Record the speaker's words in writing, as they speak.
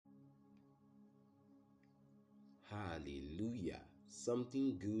Hallelujah!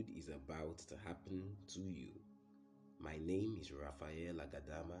 Something good is about to happen to you. My name is Raphael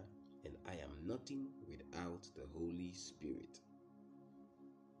Agadama, and I am nothing without the Holy Spirit.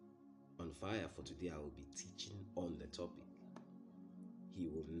 On Fire for today, I will be teaching on the topic, He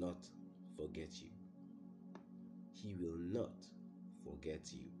will not forget you. He will not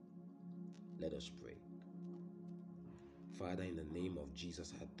forget you. Let us pray. Father, in the name of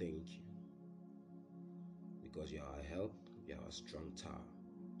Jesus, I thank you because you are our help, you are our strong tower.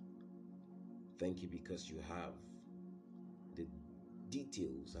 Thank you because you have the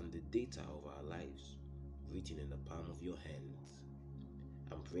details and the data of our lives written in the palm of your hands.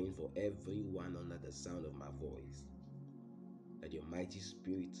 I'm praying for everyone under the sound of my voice, that your mighty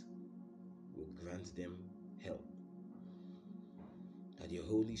Spirit will grant them help, that your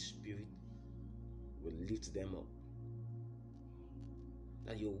Holy Spirit will lift them up,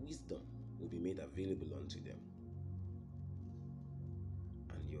 that your wisdom will be made available unto them,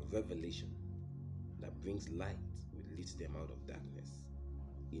 and your revelation that brings light will lift them out of darkness.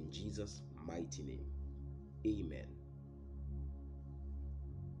 In Jesus' mighty name, amen.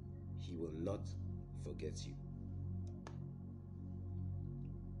 He will not forget you.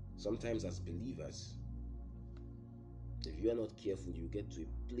 Sometimes as believers, if you are not careful, you get to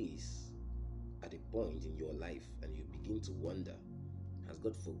a place at a point in your life and you begin to wonder, has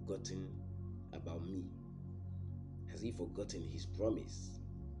God forgotten about me? Has He forgotten His promise?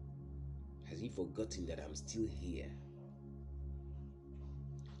 Has He forgotten that I'm still here?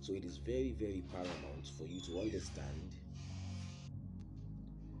 So it is very, very paramount for you to understand,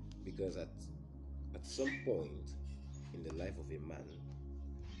 because at some point in the life of a man,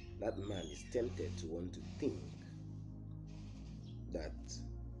 that man is tempted to want to think that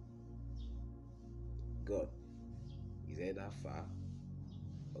God is either far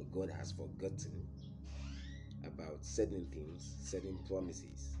or God has forgotten about certain things, certain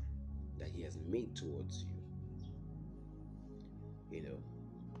promises that He has made towards you.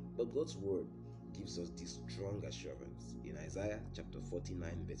 But God's word gives us this strong assurance in Isaiah chapter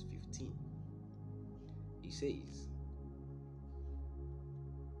 49 verse 15. He says,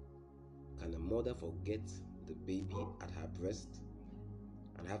 "Can a mother forget the baby at her breast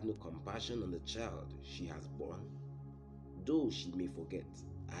and have no compassion on the child she has born? Though she may forget,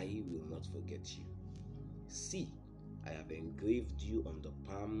 I will not forget you. See, I have engraved you on the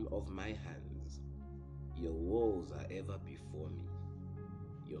palm of my hands. Your walls are ever before me.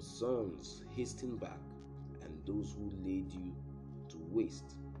 Your sons hasten back, and those who laid you to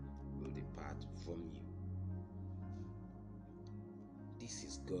waste will depart from you." This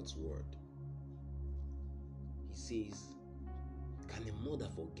is God's word. He says, can a mother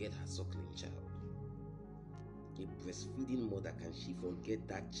forget her suckling child? A breastfeeding mother, can she forget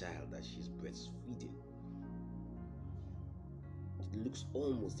that child that she's breastfeeding? It looks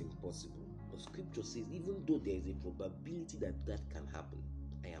almost impossible. But scripture says, even though there is a probability that that can happen,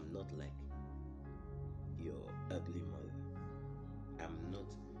 I am not like your earthly mother. I'm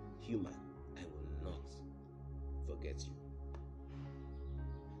not human. I will not forget you.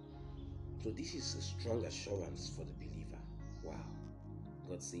 So this is a strong assurance for the believer. Wow.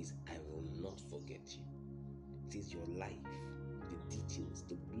 God says, I will not forget you. It is your life, the details,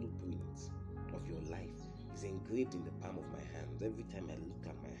 the blueprint of your life is engraved in the palm of my hands. Every time I look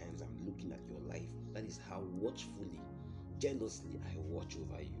at my hands, I'm looking at your life. That is how watchfully, jealously I watch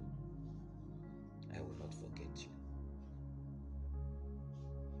over you. I will not forget you.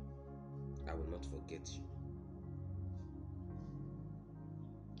 I will not forget you.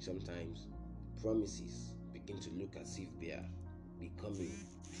 Sometimes promises begin to look as if they are becoming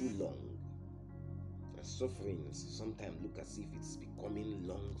too long. And sufferings sometimes look as if it's becoming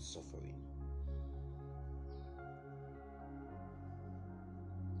long suffering.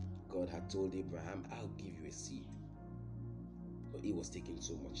 God had told Abraham, I'll give you a seed. But it was taking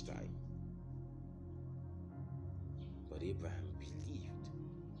so much time. But Abraham believed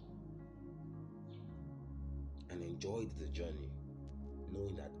and enjoyed the journey,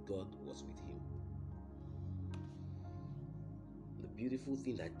 knowing that God was with him. The beautiful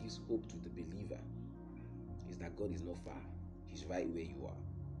thing that gives hope to the believer is that God is not far. He's right where you are.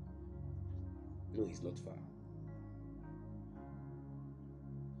 No, He's not far.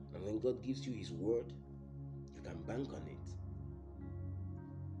 And when God gives you His word, you can bank on it.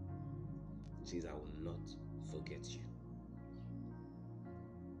 He says, I will not forget you.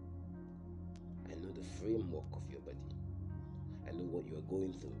 I know the framework of your body. I know what you are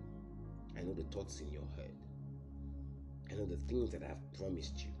going through. I know the thoughts in your head. I know the things that I have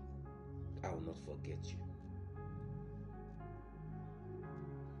promised you. I will not forget you.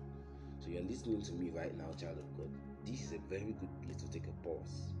 So So you're listening to me right now, child of God. This is a very good place to take a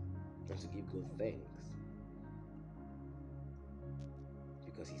pause and to give God thanks.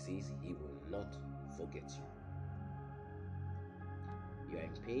 Because He says He will not forget you. You are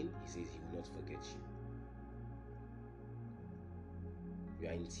in pain, He says He will not forget you. You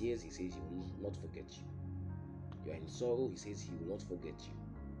are in tears, He says He will not forget you. You are in sorrow, He says He will not forget you.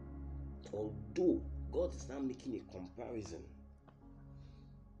 Although God is now making a comparison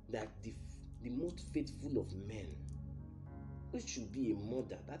that the most faithful of men, which should be a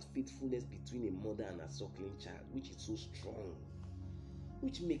mother, that faithfulness between a mother and a suckling child, which is so strong,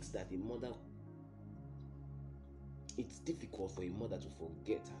 which makes that a mother, it's difficult for a mother to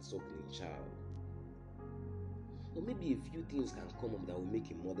forget her suckling child. Or maybe a few things can come up that will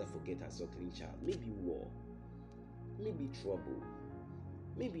make a mother forget her suckling child. Maybe war, maybe trouble,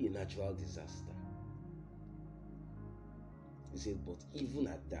 maybe a natural disaster. He says, but even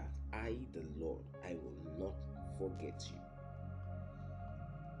at that, I, the Lord, I will not forget you.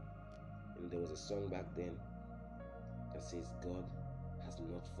 And there was a song back then that says, God has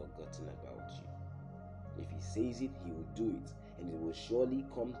not forgotten about you. If He says it, He will do it, and it will surely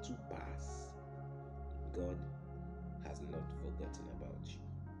come to pass. God has not forgotten about you.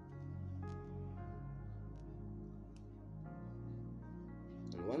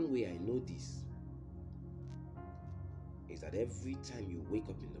 And one way I know this is that every time you wake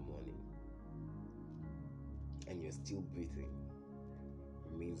up in the morning and you're still breathing,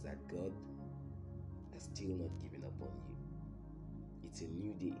 it means that God has still not given up on you. It's a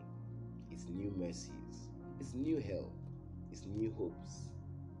new day. It's new mercies. It's new help. It's new hopes.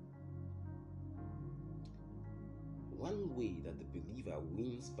 One way that the believer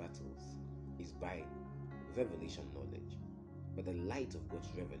wins battles is by revelation knowledge, by the light of God's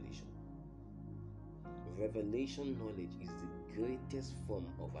revelation. Revelation knowledge is the greatest form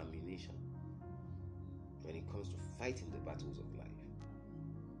of ammunition when it comes to fighting the battles of life.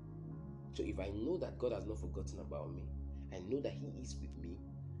 So if I know that God has not forgotten about me, I know that He is with me,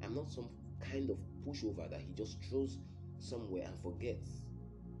 I'm not some kind of pushover that He just throws somewhere and forgets.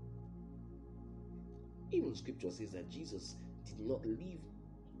 Even Scripture says that Jesus did not leave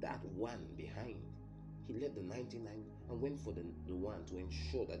that one behind. He left the 99 and went for the one to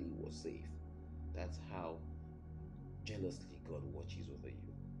ensure that he was safe. That's how jealously God watches over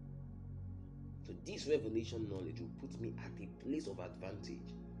you. So this revelation knowledge will put me at a place of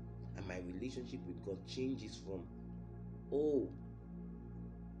advantage, and my relationship with God changes from, oh,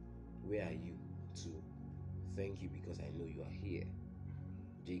 where are you, to thank you because I know you are here.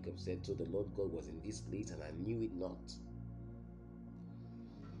 Jacob said, so the Lord God was in this place and I knew it not.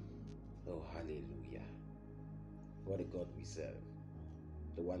 Oh, hallelujah. What a God we serve.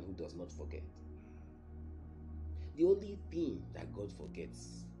 The one who does not forget. The only thing that God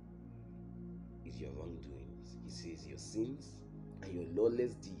forgets is your wrongdoings. He says, your sins and your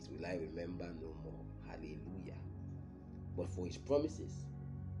lawless deeds will I remember no more. Hallelujah. But for His promises,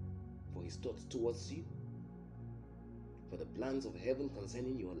 for His thoughts towards you, for the plans of heaven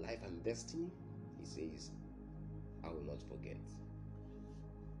concerning your life and destiny, He says, I will not forget.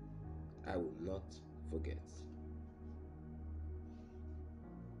 I will not forget.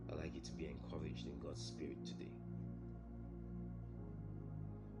 I'd like you to be encouraged in God's Spirit today.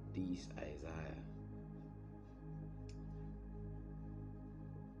 This Isaiah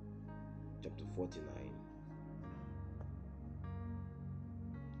chapter 49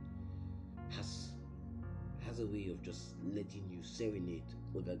 has a way of just letting you serenade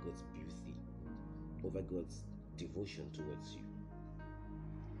over God's beauty, over God's devotion towards you,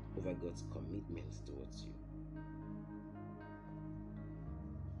 over God's commitment towards you.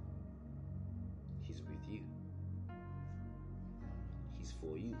 He's with you. He's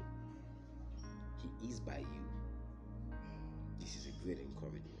for you. He is by you. This is a great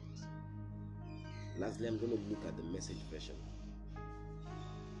encouragement. Lastly, I'm going to look at the Message version.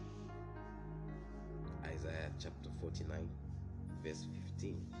 Isaiah chapter 49, verse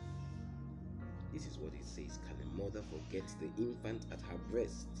 15. This is what it says. Can a mother forget the infant at her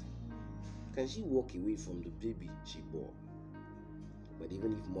breast? Can she walk away from the baby she bore? But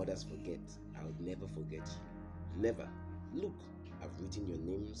even if mothers forget, I would never forget you. Never. Look, I've written your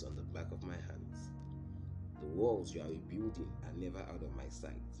names on the back of my hands. The walls you are rebuilding are never out of my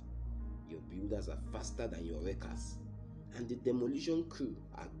sight. Your builders are faster than your wreckers, and the demolition crew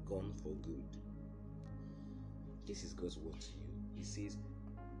are gone for good. This is God's word to you. He says,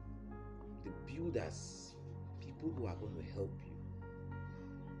 the builders, people who are going to help you,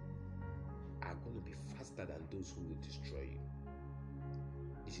 are going to be faster than those who will destroy you.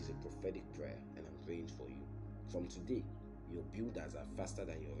 This is a prophetic prayer, and I'm praying for you. From today, your builders are faster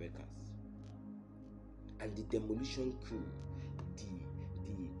than your wreckers. and the demolition crew,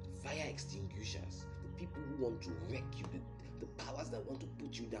 the fire extinguishers, the people who want to wreck you, the powers that want to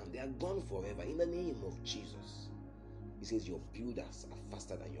put you down, they are gone forever in the name of Jesus. He says your builders are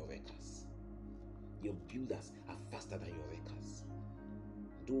faster than your wreckers. Your builders are faster than your wreckers.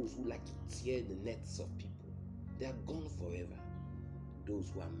 Those who like to tear the nets of people, they are gone forever.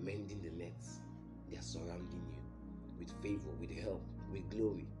 Those who are mending the nets, they are surrounding you with favor, with help, with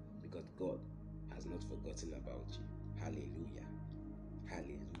glory, because God has not forgotten about you. Hallelujah.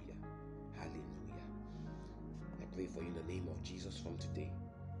 Hallelujah. Hallelujah. I pray for you in the name of Jesus from today.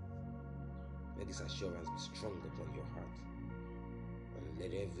 Let this assurance be strong upon your heart. And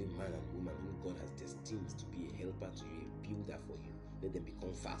let every man and woman whom God has destined to be a helper to you, a builder for you, let them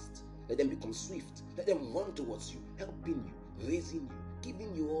become fast. Let them become swift. Let them run towards you, helping you, raising you,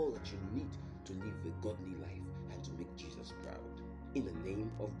 giving you all that you need to live a godly life and to make Jesus proud. In the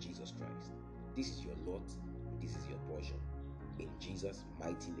name of Jesus Christ. This is your lot. This is your portion. In Jesus'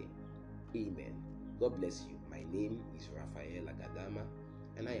 mighty name. Amen. God bless you. My name is Raphael Agadama,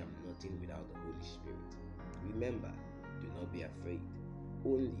 and I am nothing without the Holy Spirit. Remember, do not be afraid.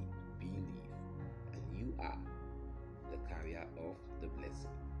 Only believe, and you are the carrier of the blessing.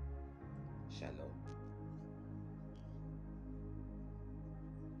 Shalom.